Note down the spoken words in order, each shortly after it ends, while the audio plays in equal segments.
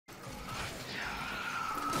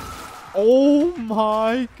Oh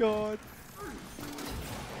my god.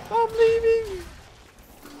 I'm leaving.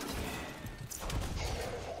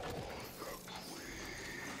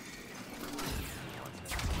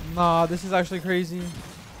 Nah, this is actually crazy.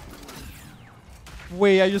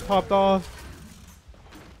 Wait, I just popped off.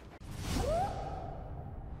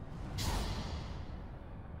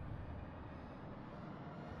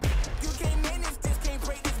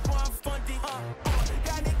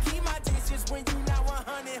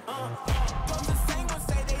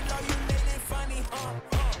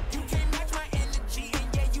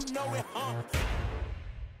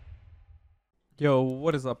 Yo,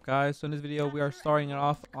 what is up, guys? So in this video we are starting it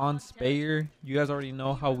off on Speyer. You guys already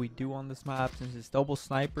know how we do on this map since it's double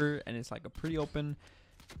sniper and it's like a pretty open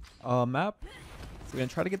map. So we're gonna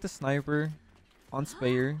try to get the sniper on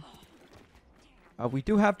Speyer. We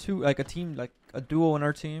do have a team, like a duo in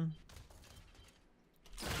our team.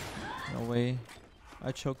 No way.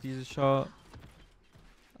 I choked these a shot.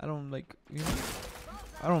 I don't like, you know,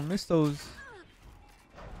 I don't miss those.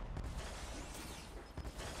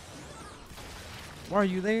 Why are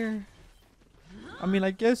you there? I mean,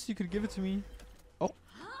 I guess you could give it to me. Oh,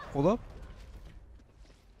 hold up.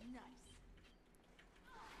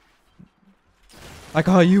 I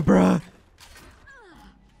got you, bruh.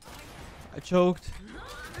 I choked.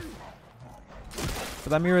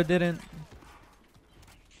 But that mirror didn't.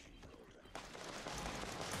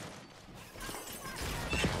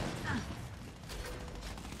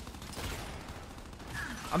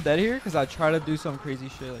 I'm dead here because I try to do some crazy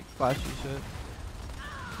shit, like flashy shit.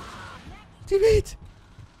 Teammate!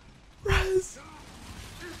 Res!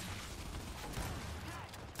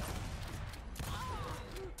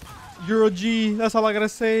 You're a G, that's all I gotta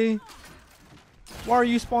say. Why are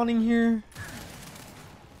you spawning here?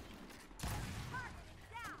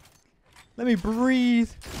 Let me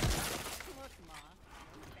breathe.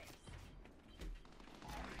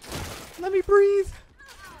 Let me breathe.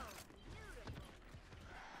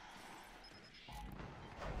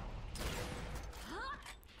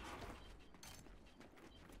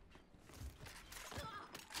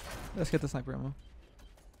 Let's get the sniper ammo.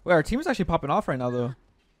 Wait, our team is actually popping off right now, though.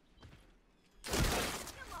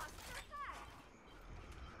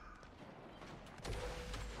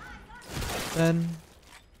 Then,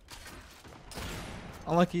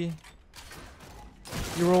 unlucky.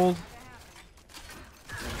 You rolled.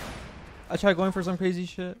 I tried going for some crazy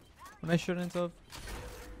shit when I shouldn't have.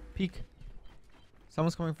 Peek.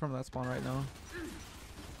 Someone's coming from that spawn right now.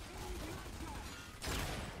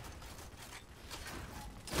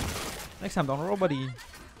 Next time, don't roll, buddy.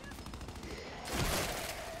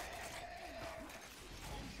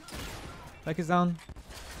 Back is down.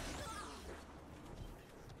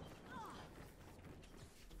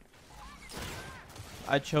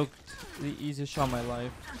 I choked the easiest shot of my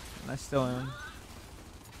life, and I still am.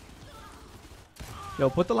 Yo,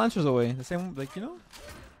 put the lancers away. The same, like, you know?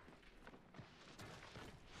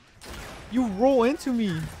 You roll into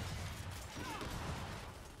me.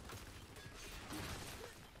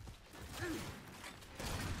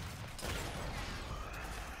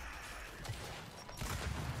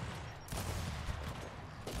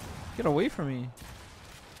 Get away from me.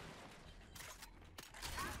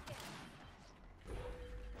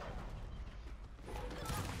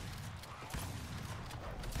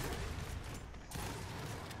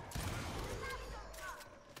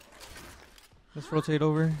 Let's rotate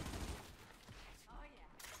over.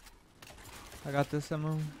 I got this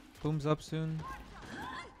ammo. Boom's up soon.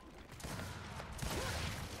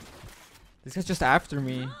 This guy's just after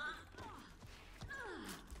me.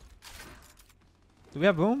 Do we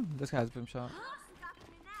have boom? This guy has boom shot.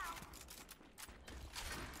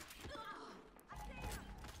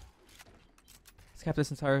 Let's cap this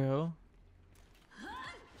entire hill.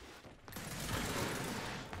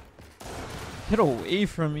 Get away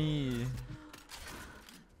from me.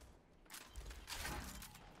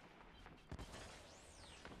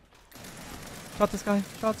 Shot this guy.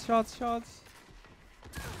 Shots, shots, shots.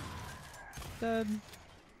 Dead.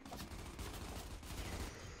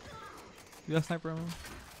 You got sniper ammo?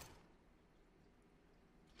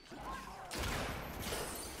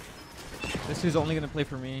 This dude's only gonna play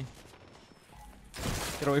for me.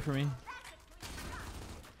 Get away from me.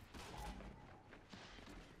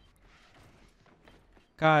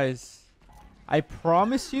 Guys, I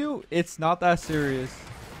promise you it's not that serious.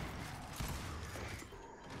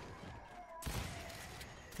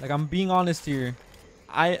 Like, I'm being honest here.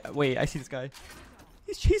 Wait, I see this guy.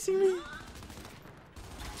 He's chasing me.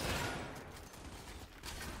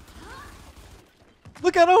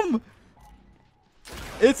 Look at him.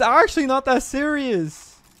 It's actually not that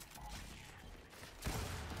serious.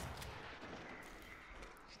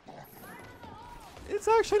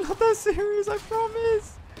 actually not that serious, I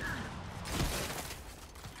promise.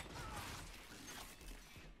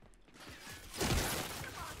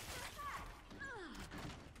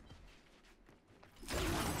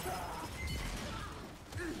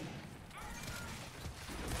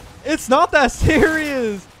 It's not that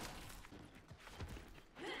serious.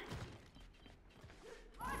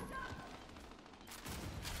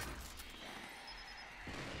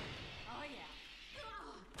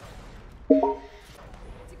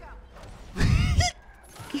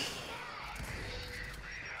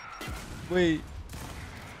 Wait.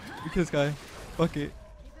 We kill this guy. Fuck it.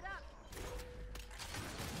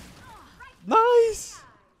 Nice.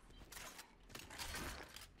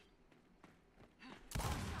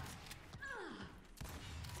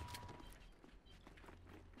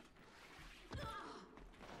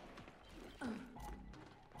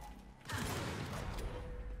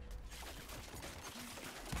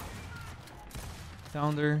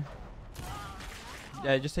 Sounder.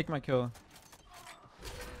 Yeah, just take my kill.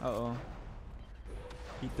 Uh-oh.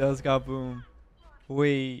 He does got boom.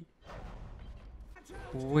 Wait.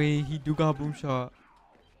 Wait, he do got boom shot.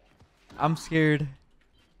 I'm scared.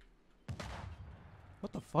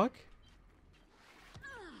 What the fuck?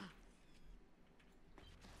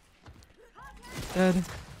 Dead.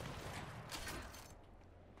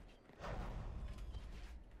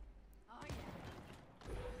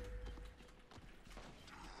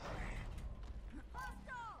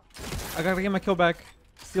 I gotta get my kill back.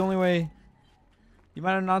 It's the only way. You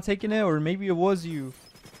might have not taken it, or maybe it was you.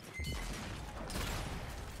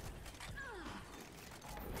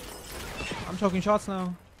 I'm choking shots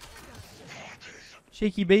now.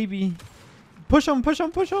 Shaky baby. Push him, push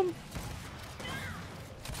him, push him.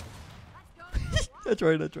 I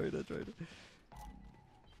tried.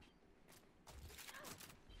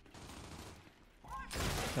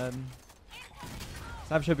 Then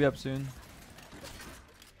Snap should be up soon.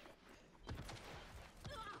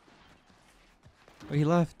 Oh, he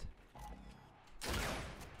left.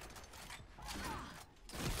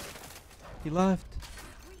 He left.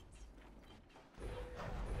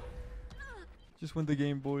 Just win the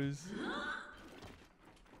game, boys.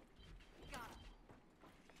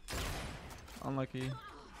 Unlucky.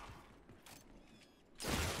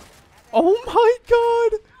 Oh my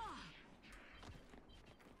god!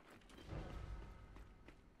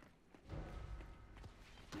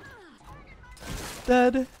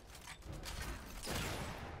 Dead.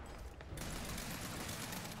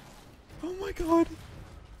 Oh my god.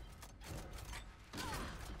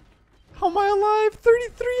 How am I alive?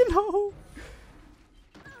 33-0.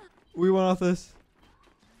 We went off this.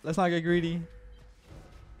 Let's not get greedy.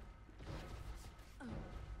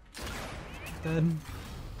 Dead.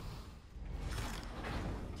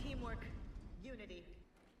 Teamwork, unity.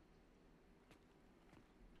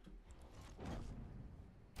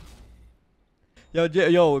 Yo,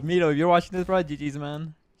 Mito, if you're watching this, bro, GG's,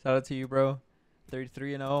 man. Shout out to you, bro.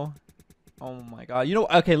 33-0. Oh my god. You know,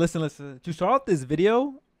 okay, listen. To start off this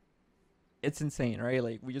video, it's insane, right?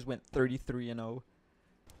 Like, we just went 33-0.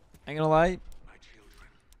 Ain't gonna lie.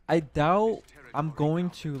 I doubt I'm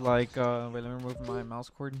going to, like, wait, let me remove my mouse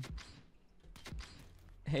cord.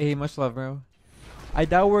 Hey, much love, bro. I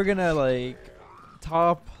doubt we're gonna, like,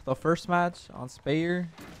 top the first match on Spayer.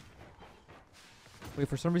 Wait,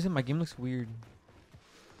 for some reason, my game looks weird.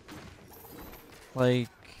 Like,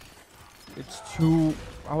 it's too,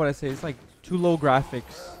 how would I say? It's like too low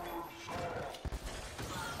graphics.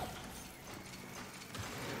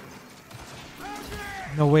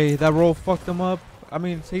 No way, that roll fucked them up. I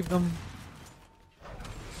mean, saved them.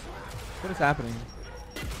 What is happening?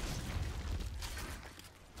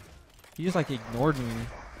 He just like ignored me.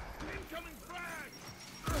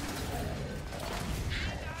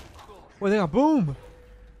 Wait, they got boom.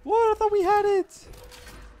 What? I thought we had it.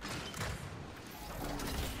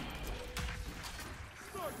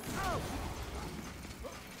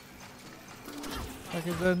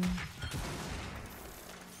 Okay, then.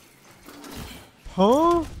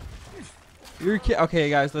 Huh? You're okay,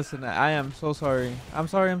 guys. Listen, I am so sorry. I'm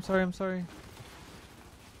sorry.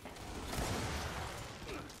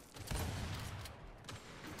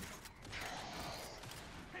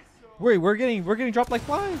 Wait, we're getting dropped like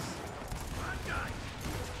flies.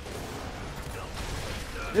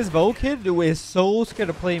 This Vo kid is so scared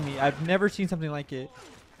to play me. I've never seen something like it.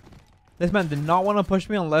 This man did not want to push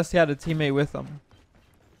me unless he had a teammate with him.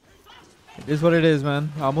 It is what it is,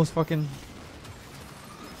 man. I almost fucking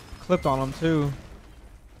clipped on him too.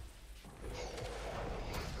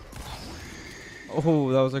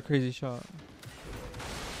 Oh, that was a crazy shot.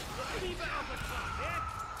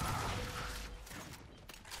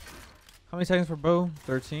 How many seconds for bow?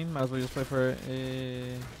 13. Might as well just play for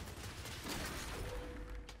a.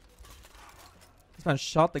 This man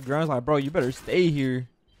shot the ground. Like, bro, you better stay here.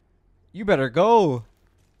 You better go.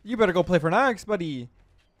 You better go play for next, buddy.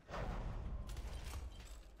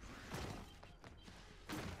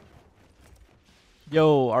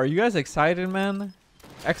 Yo, are you guys excited, man?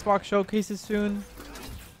 Xbox showcases soon.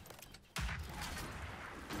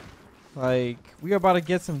 Like, we are about to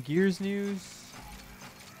get some Gears news.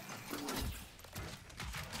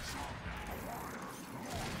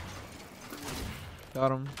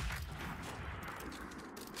 Got him.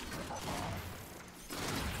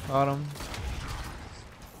 Got him.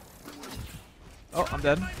 Oh, I'm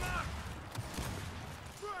dead.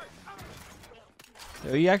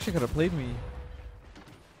 Yo, he actually could have played me.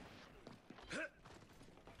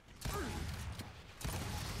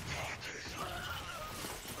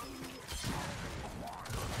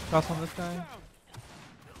 Shots on this guy.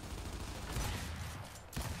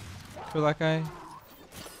 Kill that guy.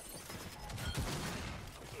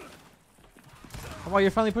 Come on,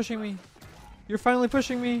 you're finally pushing me. You're finally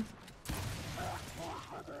pushing me.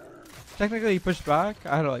 Technically, he pushed back.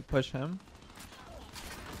 I had to like push him.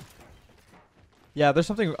 Yeah, there's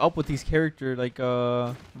something up with these character like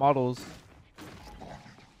models.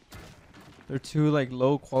 They're too like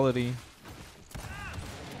low quality.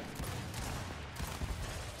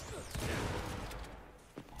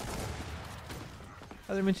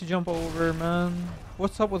 I didn't mean to jump over, man.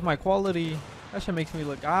 What's up with my quality? That shit makes me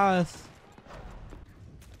look ass.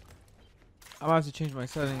 I'm gonna have to change my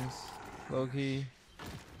settings. Low key.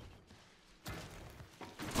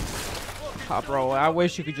 Ah, bro, I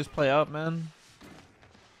wish you could just play up, man.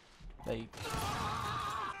 Like.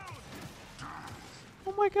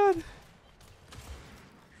 Oh my god.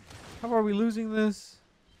 How are we losing this?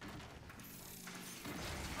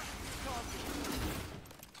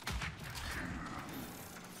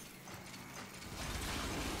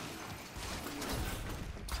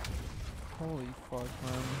 Holy fuck,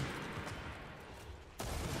 man.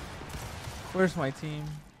 Where's my team?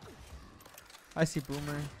 I see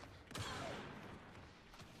Boomer.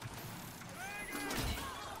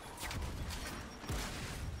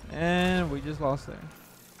 And we just lost there.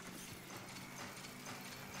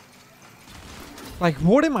 Like,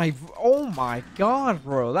 what am I? Oh my god,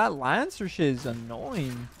 bro. That Lancer shit is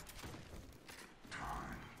annoying.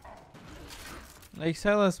 Like,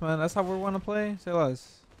 say less, man. That's how we want to play. Say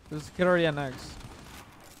less. There's a kid already at next.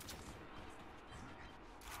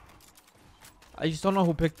 I just don't know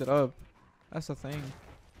who picked it up. That's the thing.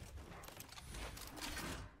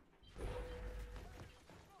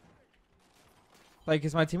 Like,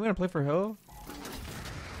 is my team gonna play for Hill?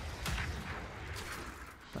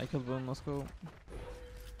 I killed Boom. Let's go.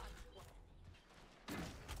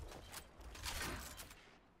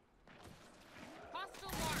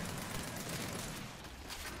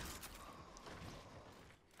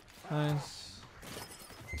 Nice.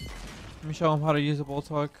 Let me show him how to use a bolt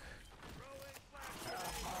talk.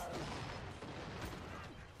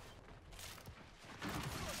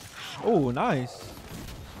 Oh, nice.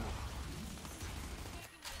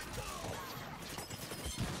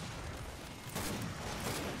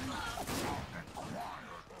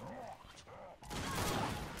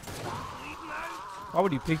 Why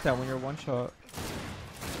would you pick that when you're one shot?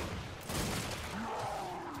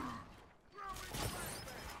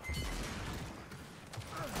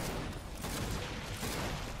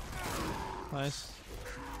 Nice.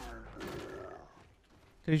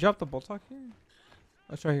 Did he drop the bolt talk here?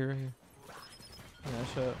 Let's try here, right here. Yeah,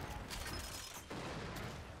 shut.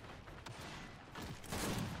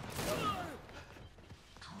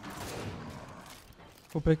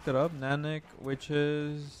 Who picked it up? Nanik,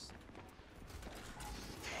 Witches.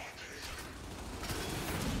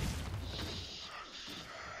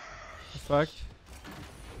 Effect.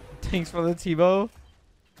 Thanks for the T-bow.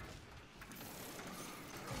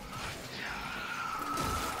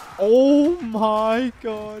 Oh my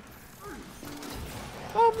god.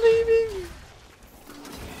 I'm leaving.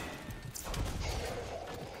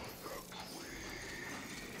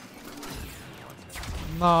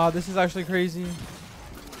 Nah, this is actually crazy.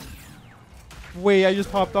 Wait, I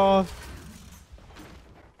just popped off.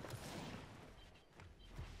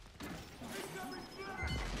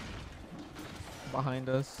 Behind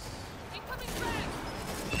us.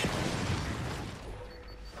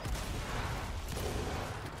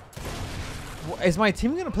 Is my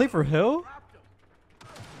team gonna play for Hill?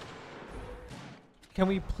 Can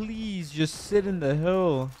we please just sit in the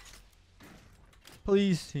hill?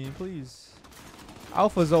 Please, team, please.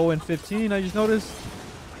 Alpha's 0-15, I just noticed.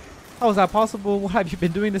 How is that possible? What have you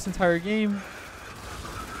been doing this entire game?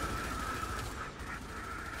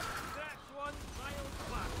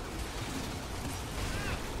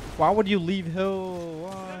 Why would you leave hill?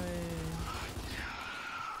 Why?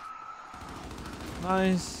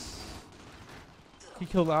 Nice. He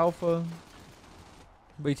killed Alpha.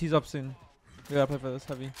 Wait, he's up soon. We gotta play for this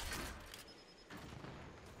heavy.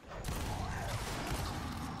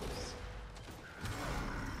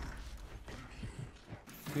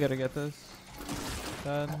 We gotta get this.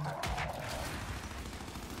 10.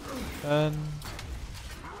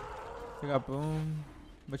 We got Boom,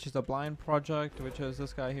 which is a blind project, which is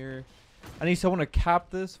this guy here. I need someone to cap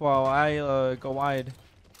this while I go wide.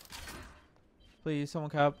 Please, someone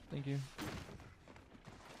cap. Thank you.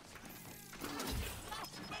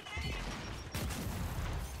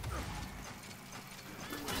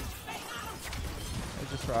 It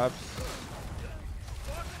just traps.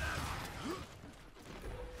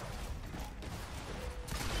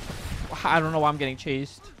 I don't know why I'm getting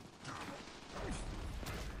chased.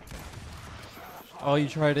 Oh, you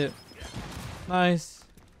tried it. Nice.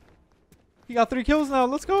 He got 3 kills now.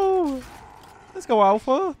 Let's go. Let's go,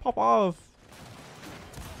 Alpha. Pop off.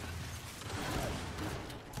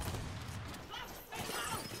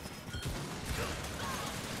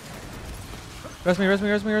 Rest me, rest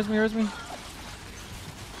me, rest me, rest me, rest me.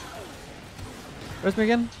 Rest me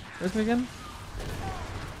again. Rest me again.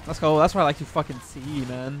 Let's go. That's what I like to fucking see,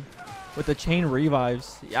 man. With the chain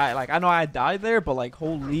revives. Yeah, like, I know I died there, but like,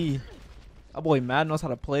 holy. That boy mad knows how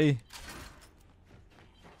to play.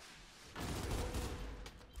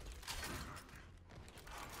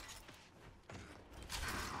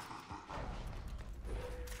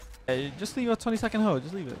 Hey, just leave a 20-second hold.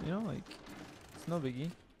 Just leave it, you know, like, it's no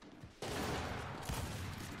biggie.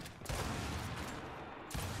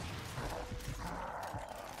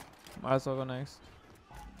 Might as well go next.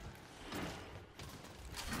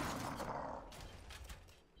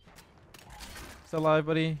 Still alive,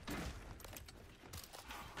 buddy.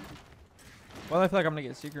 Well, I feel like I'm gonna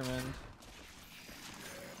get Secret Man.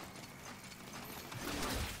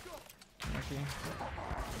 Okay.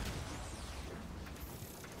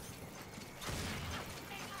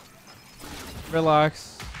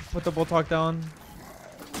 Relax. Put the bull talk down.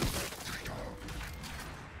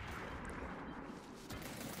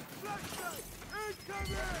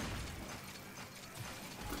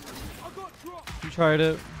 You tried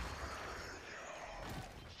it.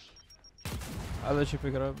 I'll let you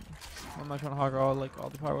pick it up. I'm not trying to hog all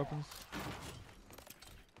the power weapons.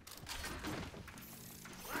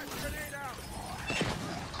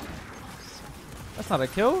 That's not a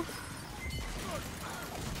kill.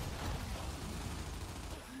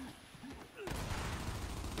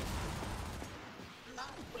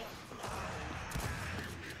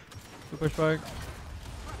 Good push back.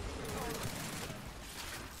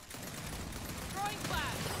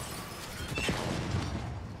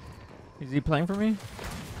 Is he playing for me?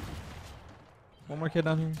 One more kid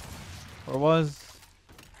down here. Or was.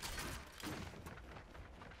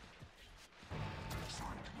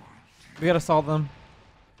 We gotta solve them.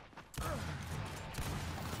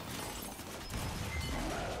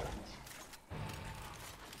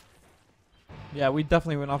 Yeah, we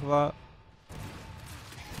definitely went off of that.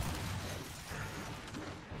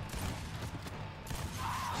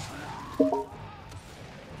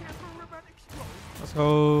 Let's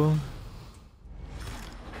go.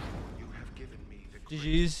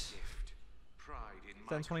 GG's.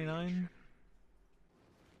 10-29.